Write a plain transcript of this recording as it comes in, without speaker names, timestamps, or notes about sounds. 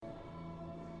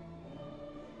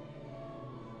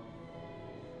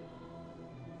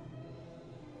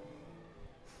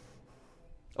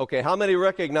Okay, how many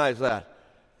recognize that?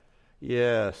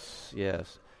 Yes.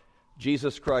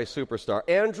 Jesus Christ Superstar.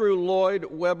 Andrew Lloyd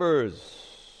Webber's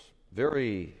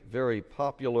very, very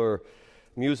popular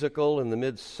musical in the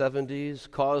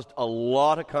mid-'70s, caused a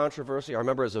lot of controversy. I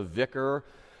remember as a vicar,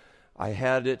 I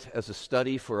had it as a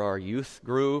study for our youth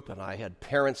group, and I had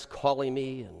parents calling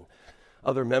me and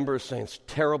other members saying it's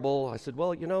terrible. I said,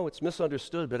 well, it's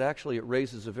misunderstood, but actually it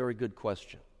raises a very good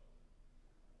question.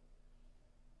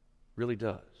 Really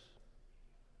does.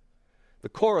 The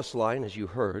chorus line, as you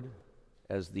heard,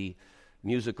 as the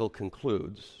musical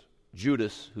concludes,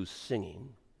 Judas, who's singing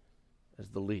as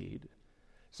the lead,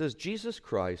 says, Jesus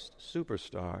Christ,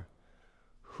 Superstar,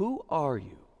 who are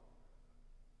you?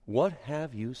 What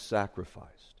have you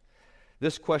sacrificed?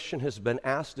 This question has been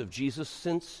asked of Jesus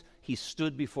since he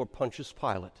stood before Pontius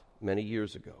Pilate many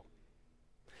years ago.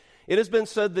 It has been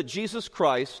said that Jesus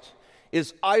Christ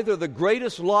is either the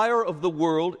greatest liar of the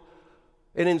world,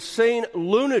 an insane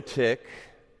lunatic,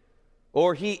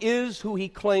 or he is who he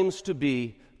claims to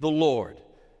be, the Lord.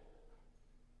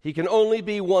 He can only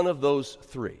be one of those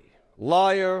three: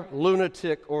 liar,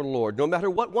 lunatic, or Lord. No matter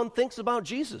what one thinks about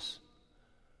Jesus,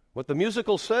 what the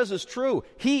musical says is true.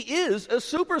 He is a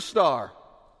superstar.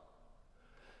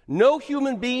 No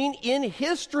human being in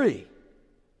history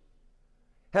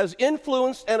has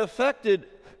influenced and affected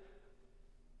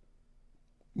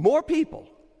more people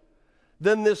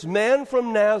than this man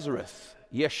from Nazareth,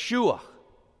 Yeshua,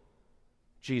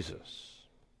 Jesus.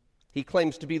 He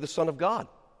claims to be the Son of God.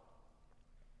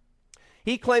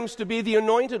 He claims to be the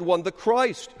Anointed One, the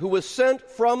Christ, who was sent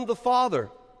from the Father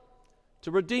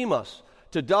to redeem us,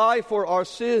 to die for our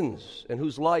sins, and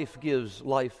whose life gives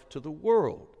life to the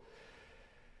world.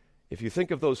 If you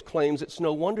think of those claims, it's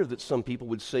no wonder that some people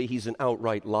would say he's an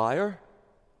outright liar,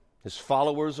 his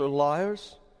followers are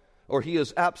liars, or he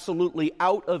is absolutely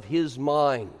out of his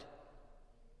mind.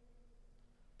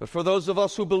 But for those of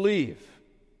us who believe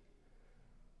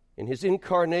in his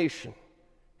incarnation,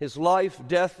 his life,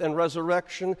 death, and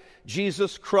resurrection,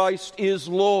 Jesus Christ is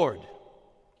Lord.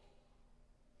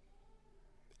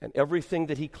 And everything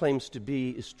that he claims to be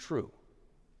is true.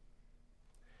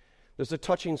 There's a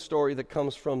touching story that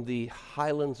comes from the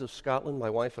Highlands of Scotland. My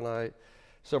wife and I,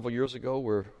 several years ago,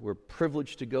 were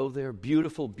privileged to go there.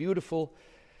 Beautiful, beautiful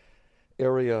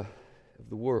area of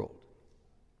the world.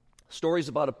 Stories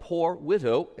about a poor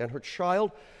widow and her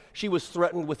child. She was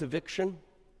threatened with eviction.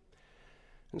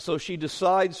 And so she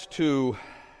decides to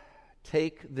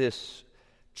take this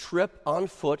trip on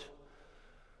foot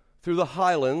through the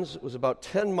Highlands. It was about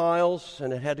 10 miles,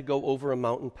 and it had to go over a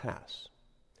mountain pass.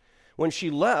 When she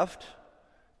left,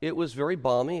 it was very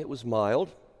balmy, it was mild,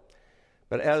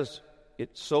 but as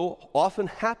it so often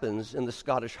happens in the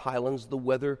Scottish Highlands, the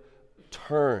weather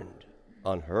turned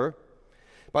on her.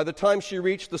 By the time she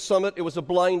reached the summit, it was a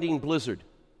blinding blizzard.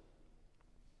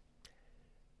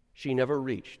 She never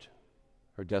reached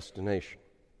her destination.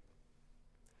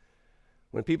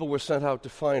 When people were sent out to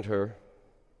find her,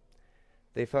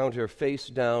 they found her face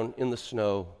down in the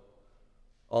snow,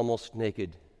 almost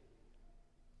naked,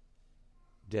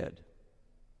 dead.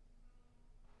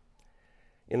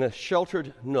 In a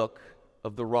sheltered nook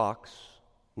of the rocks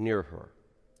near her,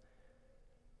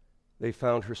 they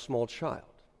found her small child.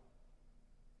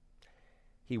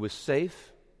 He was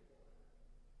safe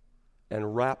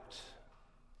and wrapped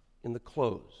in the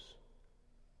clothes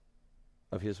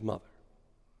of his mother.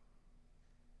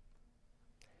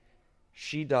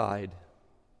 She died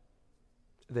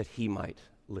that he might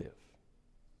live.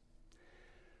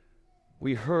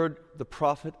 We heard the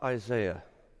prophet Isaiah,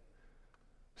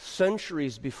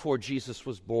 centuries before Jesus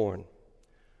was born,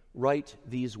 write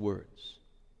these words: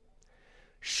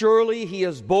 "Surely he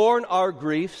has borne our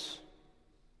griefs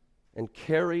and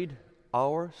carried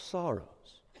our sorrows.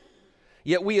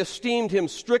 Yet we esteemed him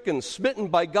stricken, smitten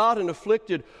by God, and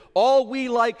afflicted. All we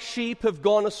like sheep have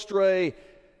gone astray.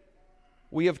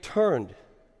 We have turned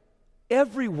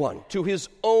everyone to his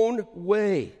own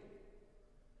way.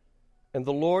 And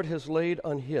the Lord has laid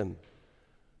on him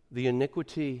the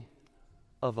iniquity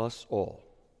of us all."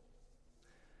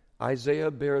 Isaiah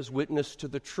bears witness to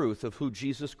the truth of who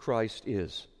Jesus Christ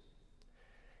is.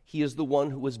 He is the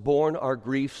one who has borne our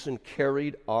griefs and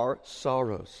carried our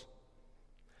sorrows.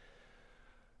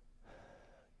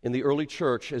 In the early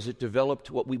church, as it developed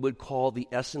what we would call the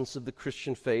essence of the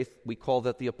Christian faith, we call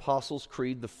that the Apostles'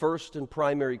 Creed, the first and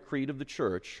primary creed of the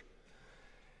church.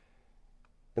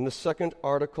 In the second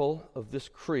article of this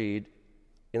creed,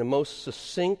 in a most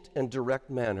succinct and direct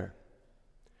manner,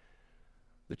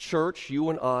 the church, you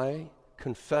and I,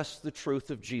 confess the truth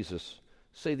of Jesus.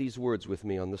 Say these words with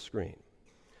me on the screen.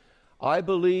 I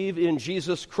believe in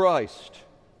Jesus Christ,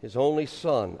 his only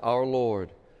Son, our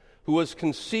Lord, who was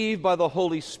conceived by the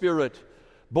Holy Spirit,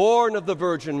 born of the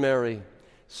Virgin Mary,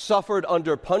 suffered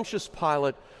under Pontius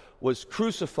Pilate, was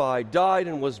crucified, died,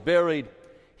 and was buried.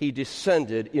 He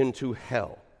descended into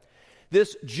hell.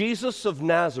 This Jesus of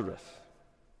Nazareth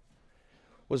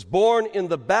was born in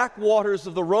the backwaters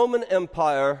of the Roman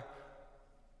Empire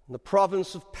in the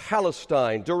province of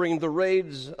Palestine during the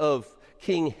raids of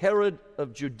King Herod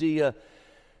of Judea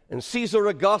and Caesar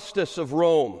Augustus of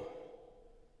Rome.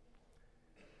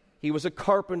 He was a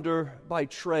carpenter by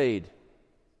trade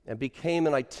and became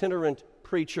an itinerant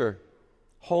preacher,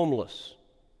 homeless.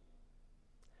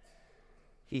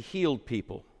 He healed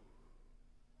people.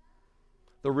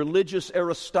 The religious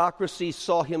aristocracy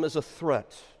saw him as a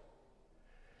threat.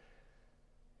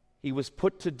 He was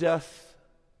put to death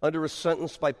under a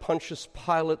sentence by Pontius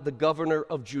Pilate, the governor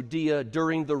of Judea,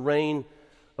 during the reign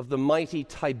of the mighty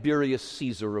Tiberius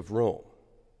Caesar of Rome.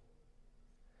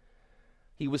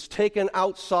 He was taken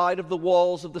outside of the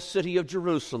walls of the city of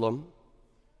Jerusalem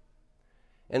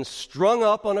and strung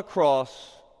up on a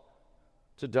cross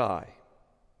to die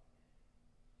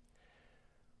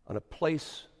on a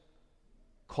place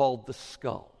called the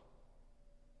Skull.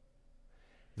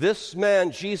 This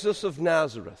man, Jesus of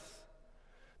Nazareth,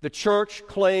 the church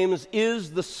claims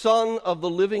is the Son of the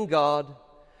living God,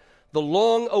 the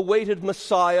long-awaited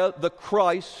Messiah, the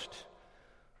Christ,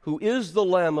 who is the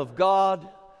Lamb of God,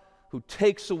 who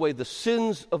takes away the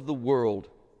sins of the world.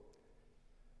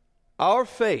 Our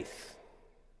faith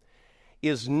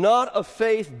is not a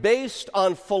faith based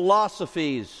on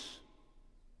philosophies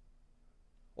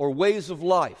or ways of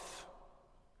life.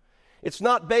 It's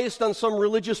not based on some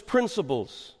religious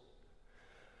principles.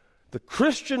 The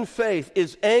Christian faith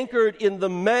is anchored in the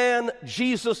man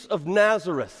Jesus of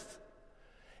Nazareth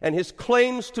and his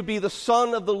claims to be the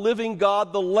Son of the living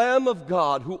God, the Lamb of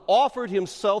God, who offered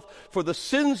himself for the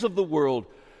sins of the world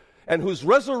and whose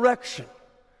resurrection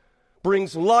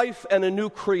brings life and a new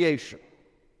creation.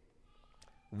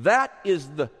 That is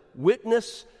the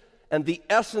witness and the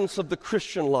essence of the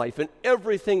Christian life, and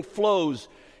everything flows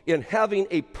in having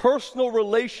a personal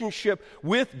relationship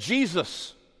with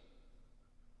Jesus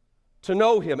to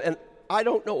know him. And I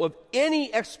don't know of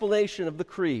any explanation of the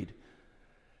creed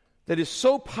that is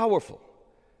so powerful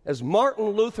as Martin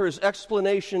Luther's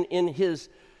explanation in his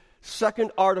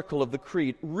second article of the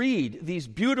creed. Read these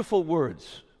beautiful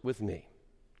words with me.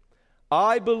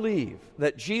 I believe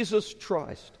that Jesus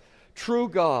Christ, true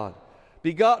God,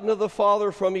 begotten of the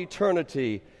Father from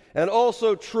eternity, and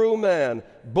also true man,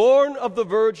 born of the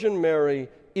Virgin Mary,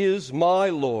 is my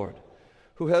Lord,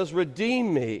 who has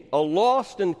redeemed me, a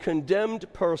lost and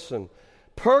condemned person,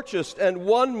 purchased and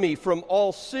won me from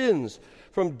all sins,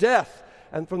 from death,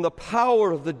 and from the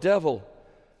power of the devil,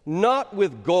 not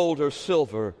with gold or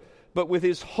silver, but with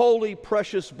his holy,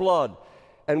 precious blood,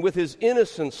 and with his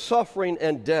innocent suffering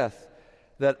and death,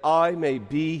 that I may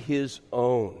be his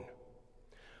own.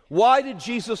 Why did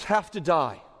Jesus have to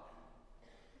die?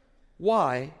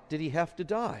 Why did he have to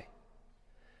die?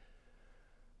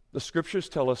 The Scriptures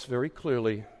tell us very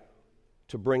clearly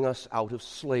to bring us out of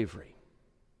slavery.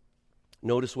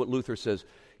 Notice what Luther says.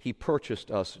 He purchased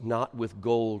us not with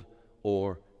gold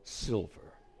or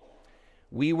silver.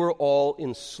 We were all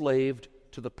enslaved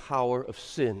to the power of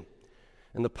sin.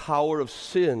 And the power of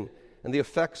sin and the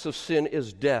effects of sin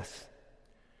is death.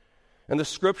 And the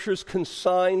Scriptures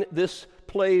consign this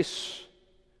place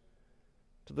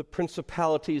to the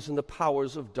principalities and the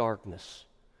powers of darkness,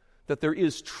 that there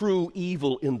is true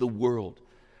evil in the world,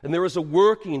 and there is a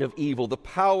working of evil, the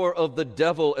power of the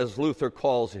devil, as Luther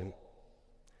calls him.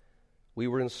 We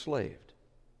were enslaved.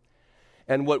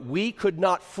 And what we could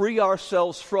not free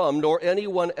ourselves from, nor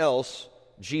anyone else,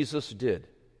 Jesus did.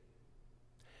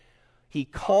 He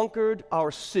conquered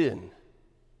our sin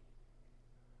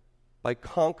by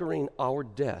conquering our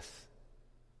death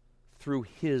through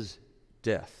his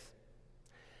death.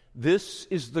 This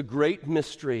is the great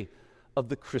mystery of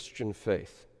the Christian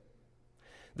faith.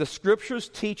 The Scriptures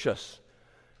teach us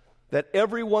that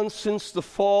everyone since the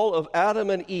fall of Adam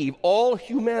and Eve, all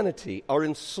humanity, are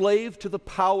enslaved to the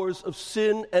powers of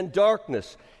sin and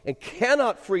darkness and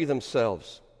cannot free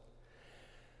themselves.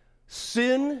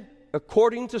 Sin,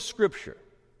 according to Scripture,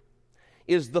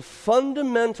 is the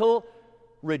fundamental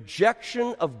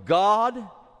rejection of God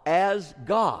as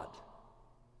God.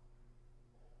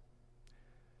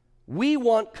 We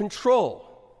want control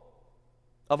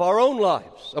of our own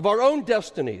lives, of our own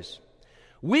destinies.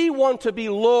 We want to be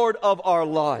Lord of our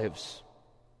lives.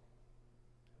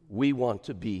 We want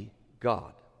to be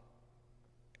God.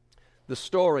 The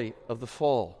story of the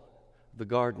fall of the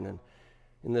garden, and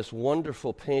in this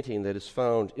wonderful painting that is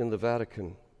found in the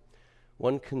Vatican,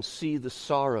 one can see the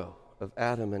sorrow of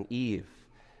Adam and Eve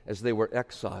as they were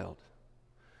exiled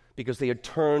because they had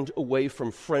turned away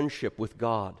from friendship with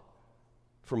God,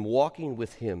 from walking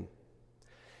with Him.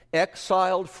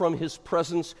 Exiled from His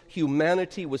presence,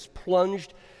 humanity was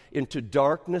plunged into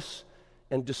darkness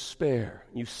and despair.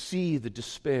 You see the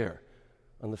despair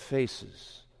on the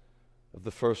faces of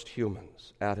the first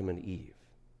humans, Adam and Eve.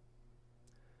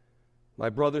 My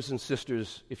brothers and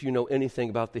sisters, if you know anything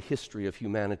about the history of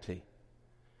humanity,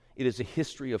 it is a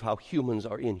history of how humans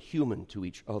are inhuman to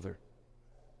each other.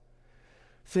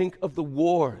 Think of the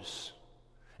wars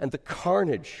and the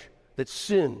carnage that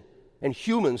sin and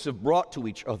humans have brought to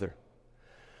each other.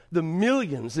 The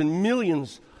millions and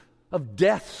millions of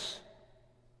deaths.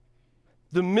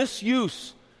 The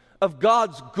misuse of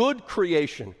God's good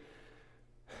creation.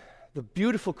 The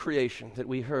beautiful creation that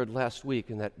we heard last week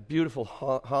in that beautiful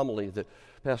homily that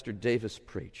Pastor Davis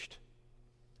preached.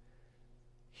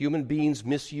 Human beings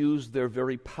misuse their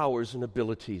very powers and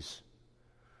abilities.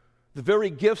 The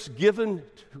very gifts given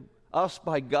to us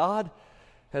by God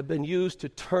have been used to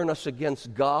turn us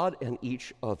against God and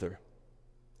each other.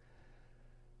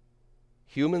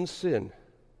 Human sin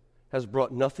has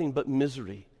brought nothing but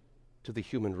misery to the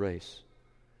human race.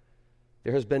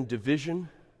 There has been division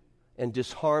and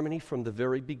disharmony from the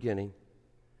very beginning,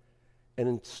 and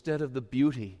instead of the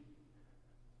beauty,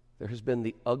 there has been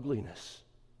the ugliness.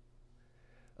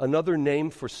 Another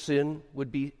name for sin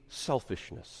would be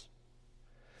selfishness.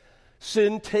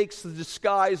 Sin takes the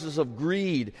disguises of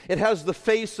greed. It has the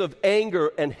face of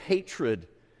anger and hatred.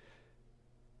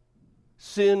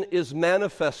 Sin is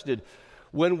manifested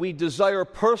when we desire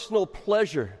personal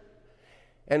pleasure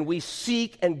and we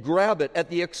seek and grab it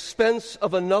at the expense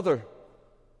of another.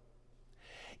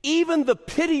 Even the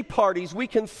pity parties we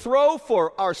can throw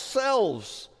for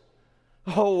ourselves.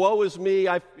 Oh, woe is me.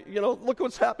 Look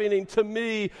what's happening to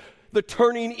me. The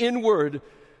turning inward.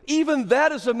 Even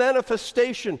that is a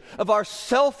manifestation of our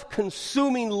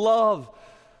self-consuming love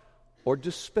or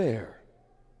despair.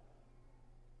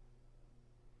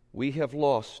 We have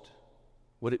lost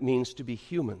what it means to be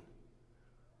human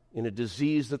in a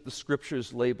disease that the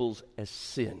Scriptures labels as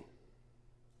sin.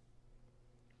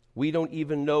 We don't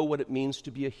even know what it means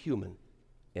to be a human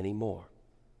anymore.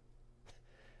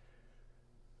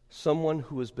 Someone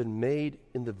who has been made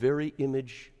in the very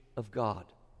image of God.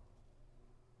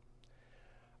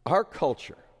 Our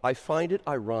culture, I find it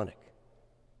ironic,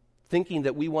 thinking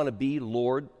that we want to be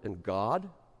Lord and God.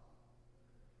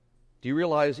 Do you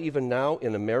realize even now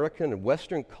in American and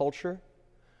Western culture,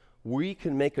 we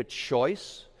can make a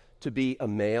choice to be a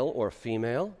male or a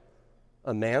female,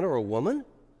 a man or a woman?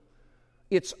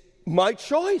 It's my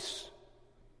choice,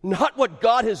 not what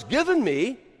God has given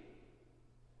me,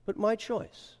 but my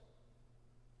choice.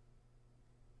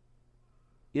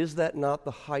 Is that not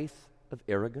the height of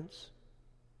arrogance?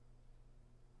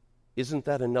 Isn't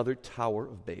that another Tower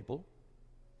of Babel?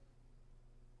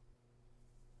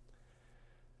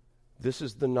 This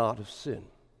is the knot of sin.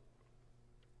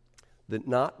 The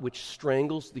knot which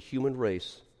strangles the human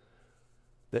race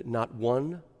that not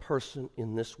one person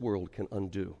in this world can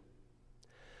undo.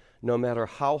 No matter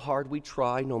how hard we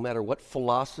try, no matter what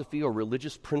philosophy or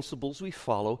religious principles we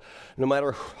follow, no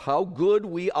matter how good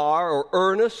we are or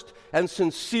earnest and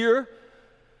sincere,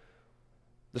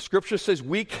 the Scripture says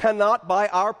we cannot by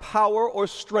our power or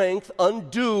strength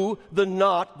undo the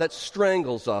knot that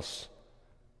strangles us.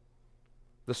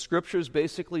 The Scriptures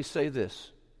basically say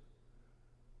this,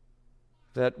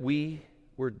 that we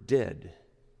were dead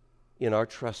in our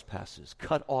trespasses,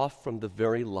 cut off from the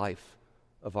very life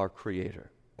of our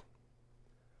Creator.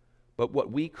 But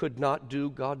what we could not do,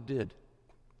 God did.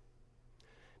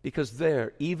 Because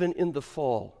there, even in the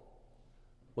fall,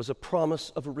 was a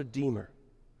promise of a Redeemer,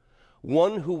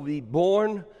 one who would be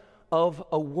born of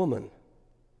a woman.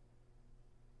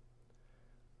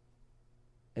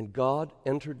 And God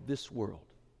entered this world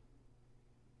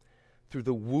through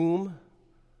the womb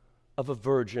of a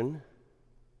virgin,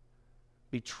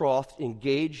 betrothed,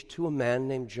 engaged to a man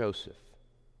named Joseph.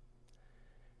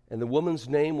 And the woman's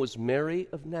name was Mary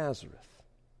of Nazareth.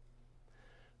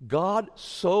 God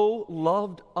so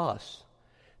loved us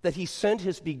that He sent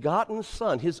His begotten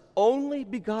Son, His only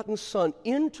begotten Son,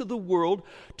 into the world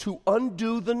to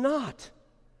undo the knot,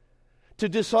 to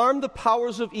disarm the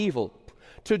powers of evil,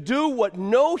 to do what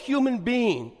no human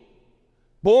being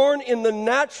born in the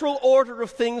natural order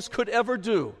of things could ever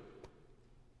do,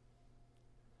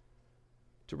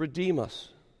 to redeem us,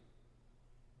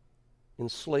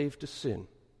 enslaved to sin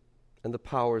and the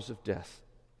powers of death.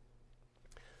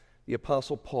 The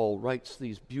Apostle Paul writes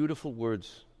these beautiful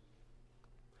words.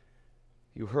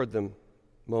 You heard them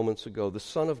moments ago. The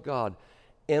Son of God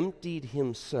emptied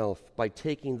himself by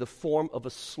taking the form of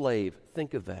a slave.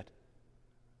 Think of that.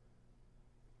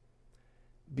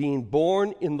 Being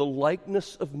born in the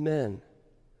likeness of men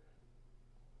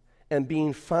and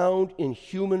being found in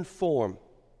human form,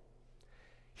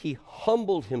 he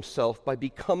humbled himself by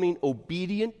becoming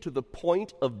obedient to the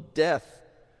point of death,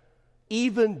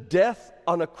 even death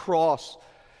on a cross.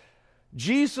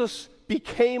 Jesus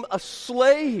became a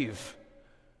slave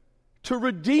to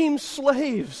redeem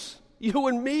slaves, you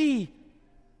and me.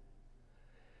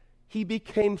 He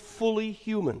became fully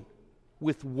human,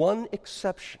 with one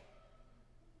exception: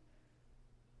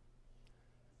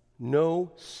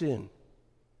 no sin.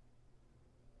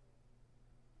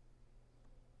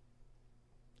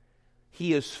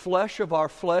 He is flesh of our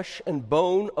flesh and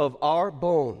bone of our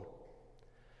bone.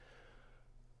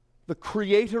 The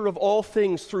creator of all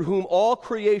things, through whom all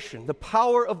creation, the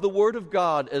power of the Word of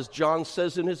God, as John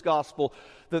says in his gospel,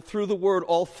 that through the Word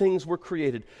all things were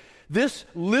created. This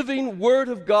living Word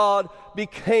of God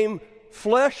became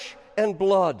flesh and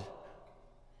blood.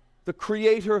 The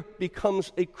Creator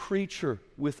becomes a creature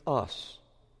with us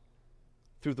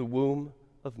through the womb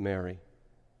of Mary.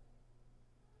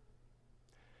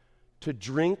 To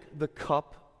drink the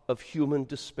cup of human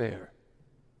despair.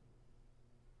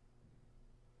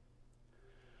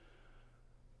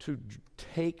 To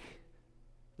take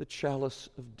the chalice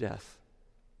of death.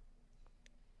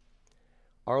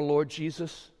 Our Lord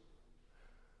Jesus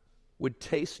would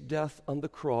taste death on the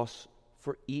cross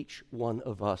for each one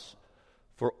of us,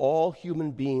 for all human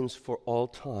beings, for all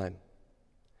time.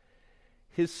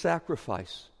 His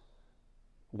sacrifice,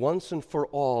 once and for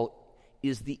all,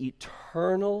 is the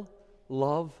eternal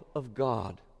love of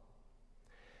God,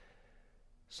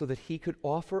 so that he could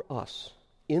offer us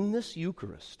in this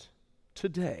Eucharist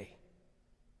today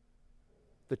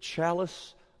the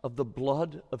chalice of the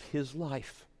blood of his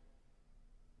life.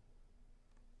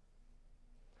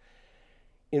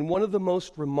 In one of the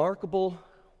most remarkable,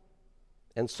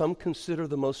 and some consider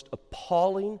the most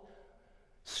appalling,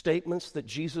 statements that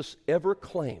Jesus ever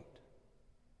claimed,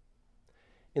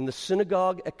 in the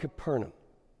synagogue at Capernaum,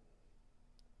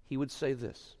 he would say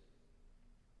this: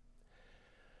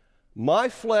 "My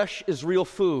flesh is real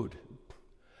food,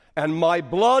 and my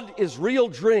blood is real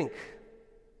drink.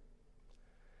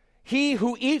 He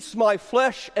who eats my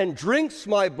flesh and drinks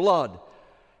my blood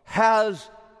has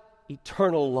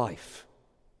eternal life."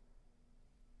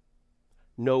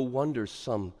 No wonder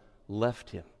some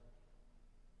left him.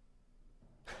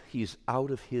 He's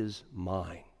out of his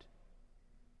mind.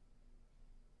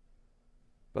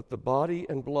 But the body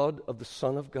and blood of the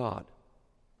Son of God,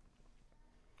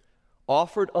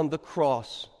 offered on the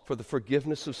cross for the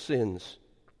forgiveness of sins,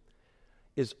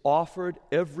 is offered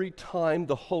every time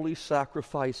the holy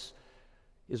sacrifice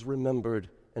is remembered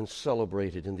and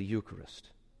celebrated in the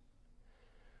Eucharist.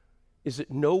 Is it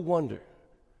no wonder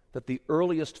that the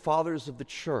earliest fathers of the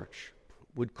Church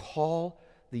would call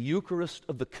the Eucharist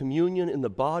of the communion in the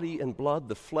body and blood,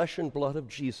 the flesh and blood of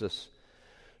Jesus,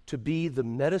 to be the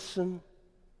medicine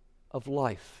of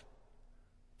life,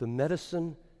 the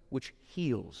medicine which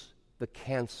heals the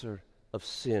cancer of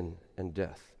sin and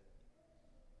death?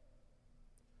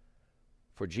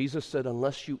 For Jesus said,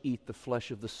 "Unless you eat the flesh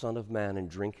of the Son of Man and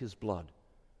drink his blood,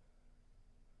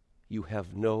 you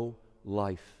have no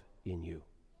life in you."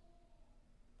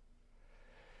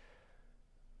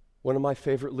 One of my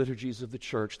favorite liturgies of the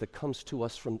church that comes to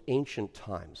us from ancient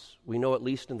times, we know at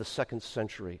least in the 2nd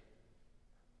century,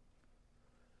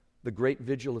 the great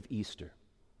vigil of Easter.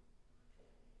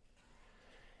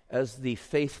 As the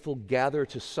faithful gather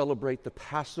to celebrate the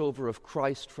Passover of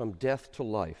Christ from death to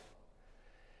life,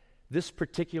 this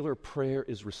particular prayer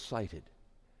is recited.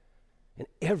 And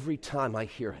every time I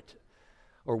hear it,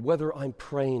 or whether I'm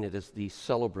praying it as the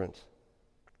celebrant,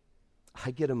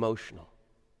 I get emotional.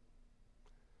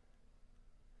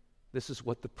 This is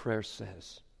what the prayer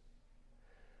says: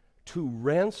 "To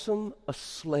ransom a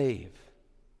slave,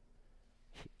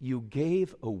 you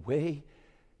gave away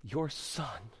your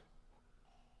Son."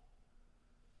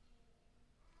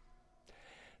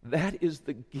 That is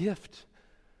the gift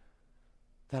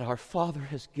that our Father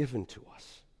has given to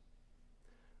us.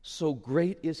 So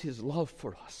great is his love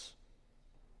for us.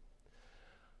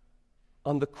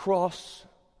 On the cross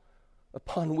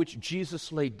upon which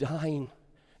Jesus lay dying,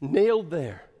 nailed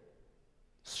there,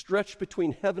 stretched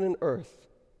between heaven and earth,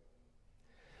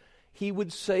 he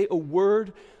would say a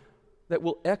word that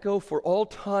will echo for all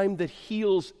time, that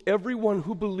heals everyone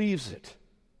who believes it.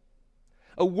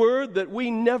 A word that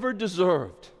we never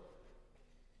deserved.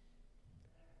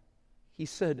 He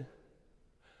said,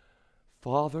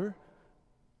 "Father,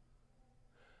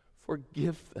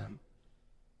 forgive them.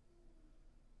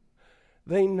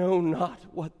 They know not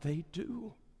what they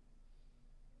do.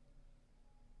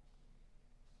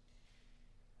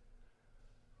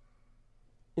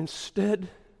 Instead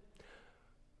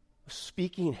of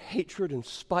speaking hatred and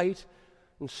spite,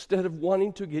 instead of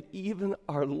wanting to get even,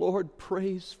 our Lord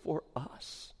prays for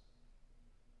us.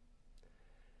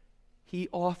 He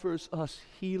offers us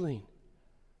healing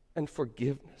and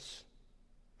forgiveness.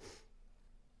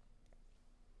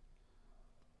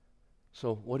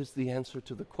 So, what is the answer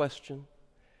to the question?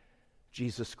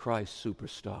 Jesus Christ,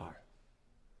 superstar.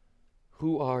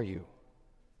 Who are you?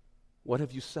 What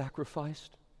have you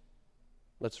sacrificed?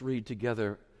 Let's read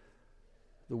together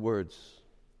the words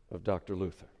of Dr.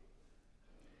 Luther.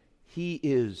 He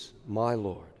is my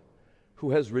Lord,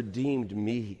 who has redeemed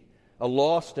me, a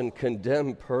lost and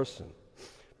condemned person,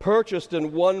 purchased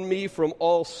and won me from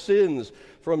all sins,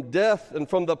 from death, and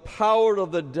from the power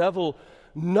of the devil,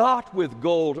 not with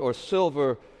gold or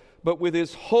silver, but with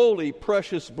his holy,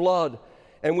 precious blood,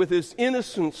 and with his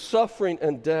innocent suffering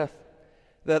and death,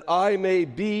 that I may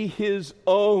be his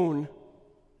own.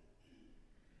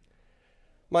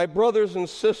 My brothers and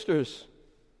sisters,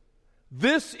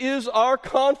 this is our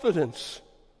confidence.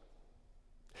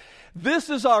 This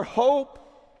is our hope.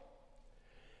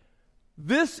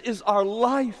 This is our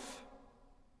life.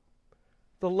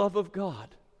 The love of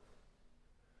God.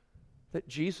 That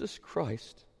Jesus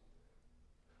Christ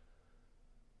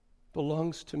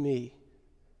belongs to me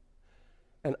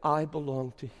and I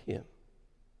belong to him.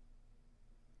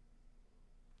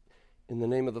 In the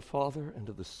name of the Father, and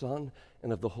of the Son,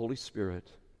 and of the Holy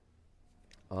Spirit.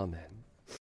 Amen.